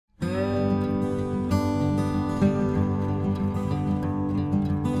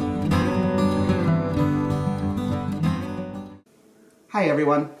Hi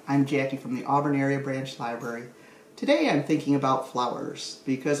everyone, I'm Jackie from the Auburn Area Branch Library. Today I'm thinking about flowers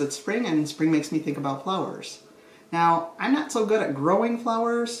because it's spring and spring makes me think about flowers. Now, I'm not so good at growing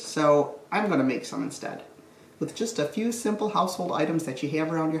flowers, so I'm going to make some instead. With just a few simple household items that you have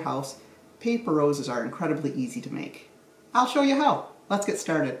around your house, paper roses are incredibly easy to make. I'll show you how. Let's get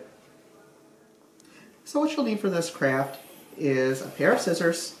started. So what you'll need for this craft is a pair of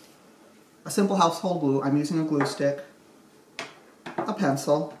scissors, a simple household glue, I'm using a glue stick, a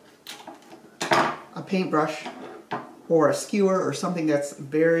pencil, a paintbrush, or a skewer or something that's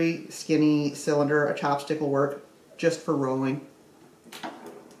very skinny cylinder. A chopstick will work just for rolling.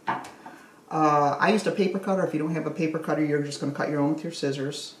 I used a paper cutter. If you don't have a paper cutter, you're just going to cut your own with your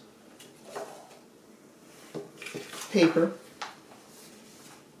scissors. Paper.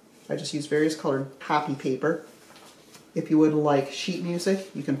 I just use various colored copy paper. If you would like sheet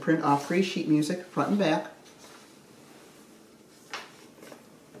music, you can print off free sheet music, front and back.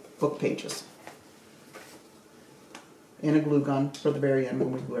 Book pages. And a glue gun for the very end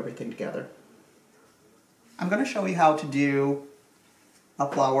when we glue everything together. I'm going to show you how to do a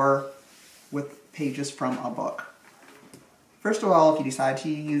flower with pages from a book. First of all, if you decide to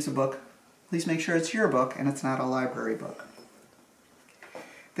use a book, please make sure it's your book and it's not a library book.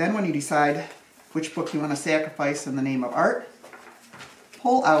 Then when you decide which book you want to sacrifice in the name of art,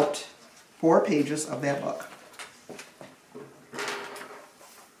 pull out 4 pages of that book.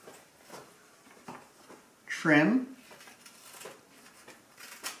 Trim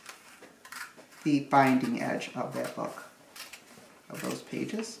the binding edge of that book, of those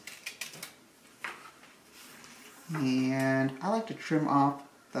pages. And I like to trim off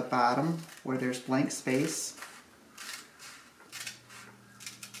the bottom where there's blank space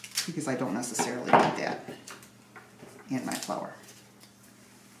because I don't necessarily need that in my flower.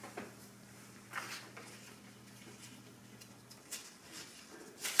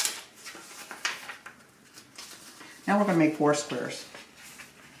 Now we're going to make 4 squares.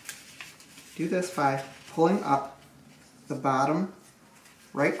 Do this by pulling up the bottom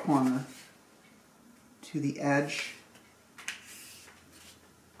right corner to the edge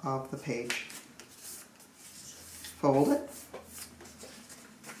of the page. Fold it.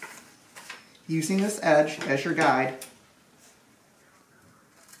 Using this edge as your guide,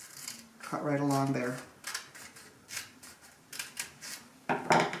 cut right along there.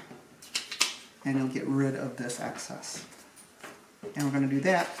 And you'll get rid of this excess. And we're going to do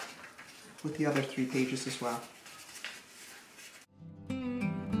that with the other 3 pages as well.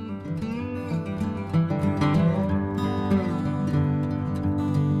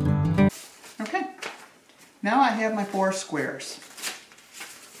 Okay, now I have my 4 squares.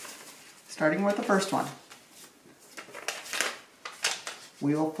 Starting with the first one,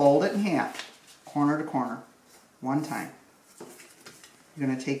 we will fold it in half, corner to corner, one time. You're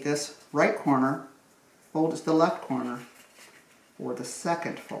going to take this right corner, fold it to the left corner for the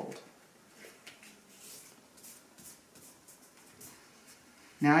second fold.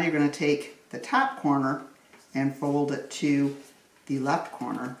 Now you're going to take the top corner and fold it to the left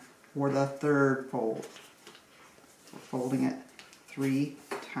corner for the third fold. We're folding it 3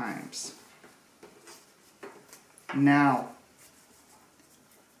 times. Now,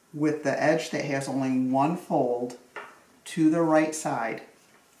 with the edge that has only 1 fold to the right side,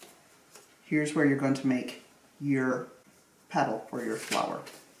 here's where you're going to make your petal for your flower.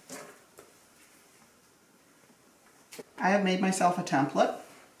 I have made myself a template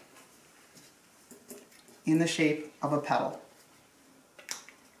in the shape of a petal.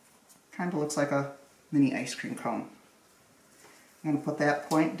 Kind of looks like a mini ice cream cone. I'm going to put that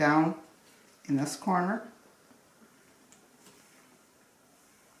point down in this corner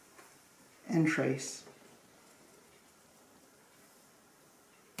and trace.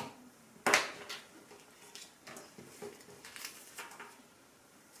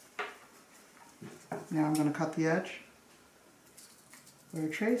 Now I'm going to cut the edge where I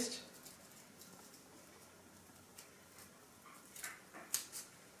traced.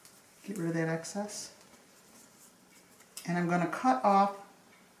 Get rid of that excess. And I'm going to cut off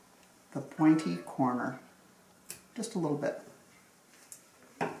the pointy corner just a little bit.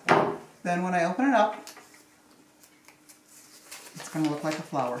 Then when I open it up, it's going to look like a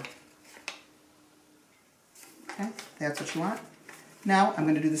flower. Okay, that's what you want. Now I'm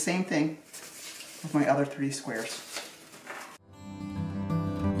going to do the same thing with my other 3 squares.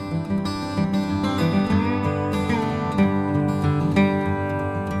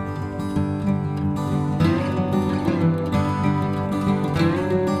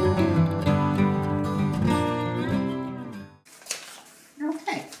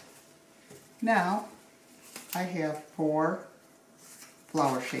 Okay, now I have 4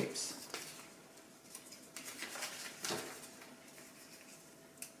 flower shapes.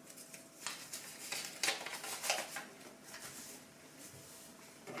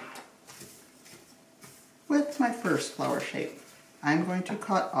 With my first flower shape, I'm going to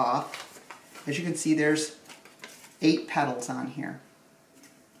cut off, as you can see there's 8 petals on here.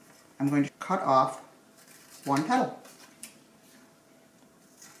 I'm going to cut off 1 petal.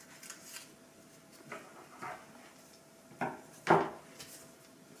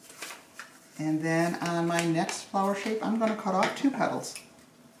 And then on my next flower shape, I'm going to cut off 2 petals.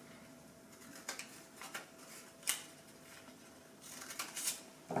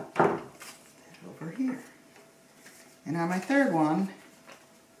 Over here. And on my third one,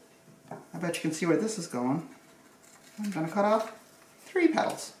 I bet you can see where this is going. I'm going to cut off 3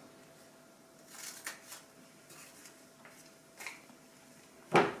 petals.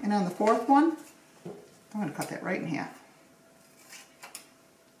 And on the fourth one, I'm going to cut that right in half.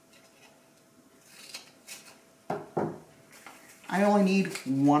 I only need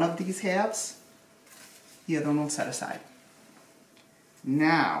one of these halves. The other one will set aside.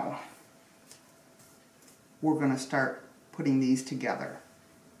 Now, we're going to start putting these together.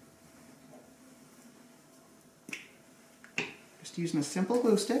 Just using a simple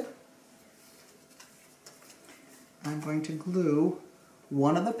glue stick, I'm going to glue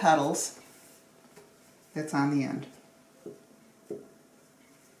one of the petals that's on the end.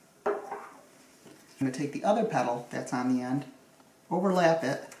 I'm going to take the other petal that's on the end, overlap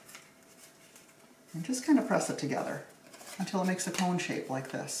it, and just kind of press it together until it makes a cone shape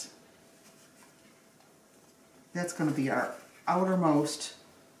like this. That's going to be our outermost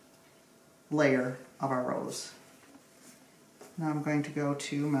layer of our rose. Now I'm going to go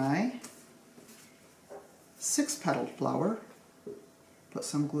to my 6-petaled flower, put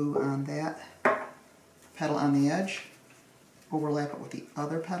some glue on that petal on the edge, overlap it with the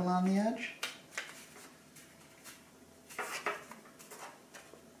other petal on the edge,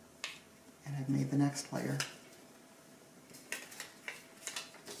 and I've made the next layer.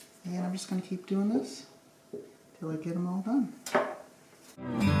 And I'm just going to keep doing this till I get them all done.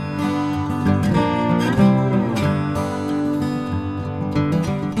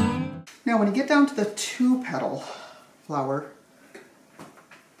 Now when you get down to the 2-petal flower,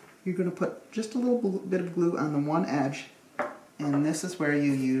 you're going to put just a little bit of glue on the one edge, and this is where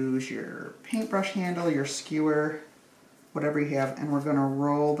you use your paintbrush handle, your skewer, whatever you have, and we're going to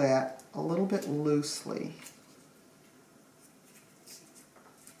roll that a little bit loosely.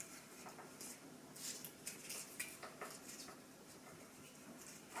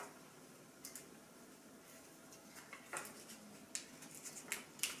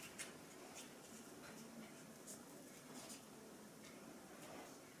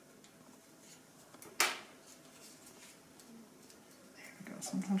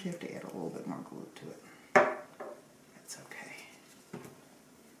 Sometimes you have to add a little bit more glue to it. That's okay. Give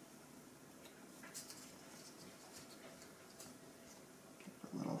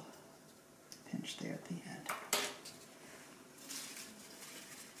it a little pinch there at the end.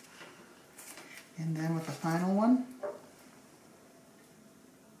 And then with the final one,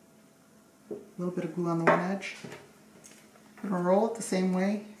 a little bit of glue on the one edge. We're going to roll it the same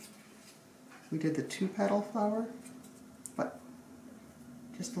way we did the 2-petal flower, but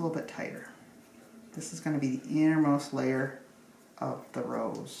just a little bit tighter. This is going to be the innermost layer of the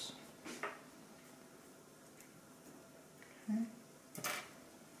rose. Okay.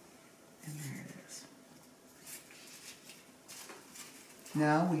 And there it is.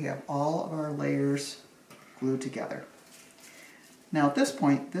 Now we have all of our layers glued together. Now at this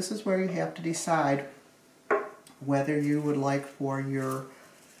point, this is where you have to decide whether you would like for your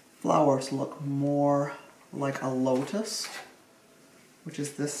flowers to look more like a lotus, which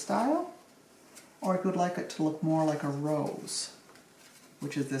is this style, or if you would like it to look more like a rose,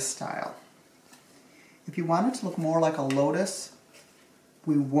 which is this style. If you want it to look more like a lotus,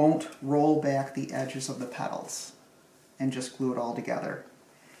 we won't roll back the edges of the petals and just glue it all together.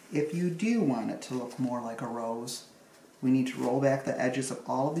 If you do want it to look more like a rose, we need to roll back the edges of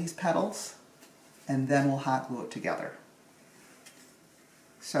all of these petals, and then we'll hot glue it together.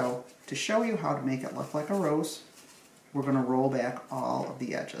 So, to show you how to make it look like a rose, we're going to roll back all of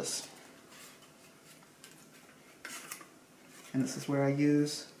the edges. And this is where I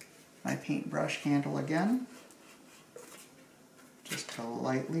use my paintbrush handle again, just to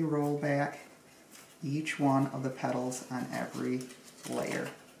lightly roll back each one of the petals on every layer.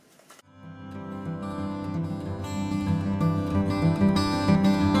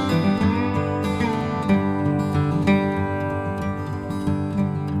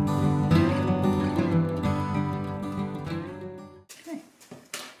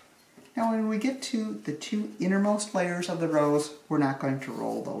 the two innermost layers of the rose, we're not going to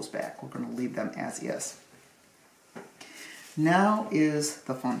roll those back. We're going to leave them as is. Now is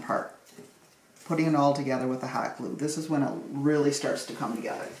the fun part. Putting it all together with the hot glue. This is when it really starts to come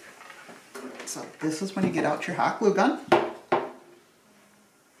together. So this is when you get out your hot glue gun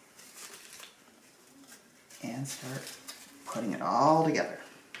and start putting it all together.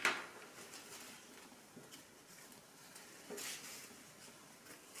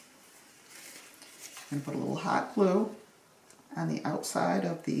 And put a little hot glue on the outside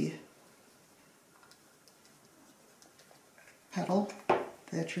of the petal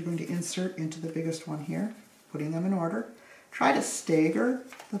that you're going to insert into the biggest one here, putting them in order. Try to stagger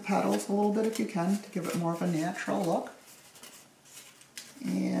the petals a little bit if you can to give it more of a natural look.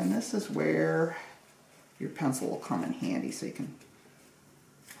 And this is where your pencil will come in handy, so you can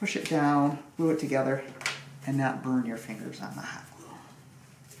push it down, glue it together, and not burn your fingers on the hot glue.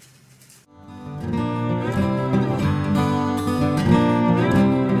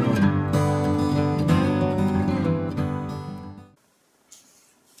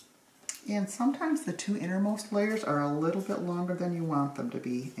 And sometimes the two innermost layers are a little bit longer than you want them to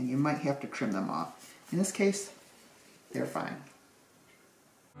be, and you might have to trim them off. In this case, they're fine.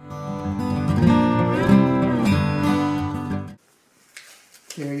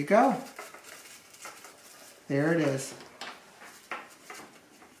 There you go. There it is.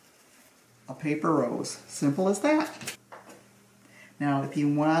 A paper rose. Simple as that. Now, if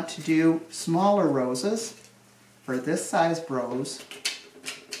you want to do smaller roses, for this size rose,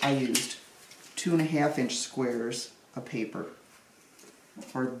 I used 2.5-inch squares of paper.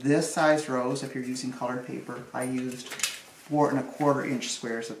 For this size rose, if you're using colored paper, I used 4.25-inch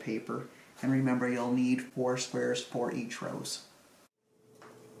squares of paper. And remember, you'll need 4 squares for each rose.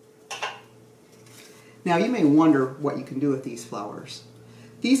 Now, you may wonder what you can do with these flowers.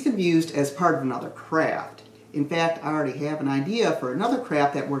 These can be used as part of another craft. In fact, I already have an idea for another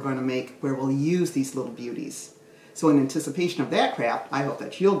craft that we're going to make where we'll use these little beauties. So in anticipation of that craft, I hope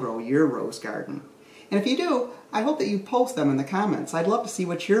that you'll grow your rose garden. And if you do, I hope that you post them in the comments. I'd love to see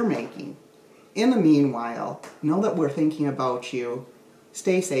what you're making. In the meanwhile, know that we're thinking about you.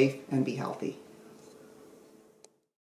 Stay safe and be healthy.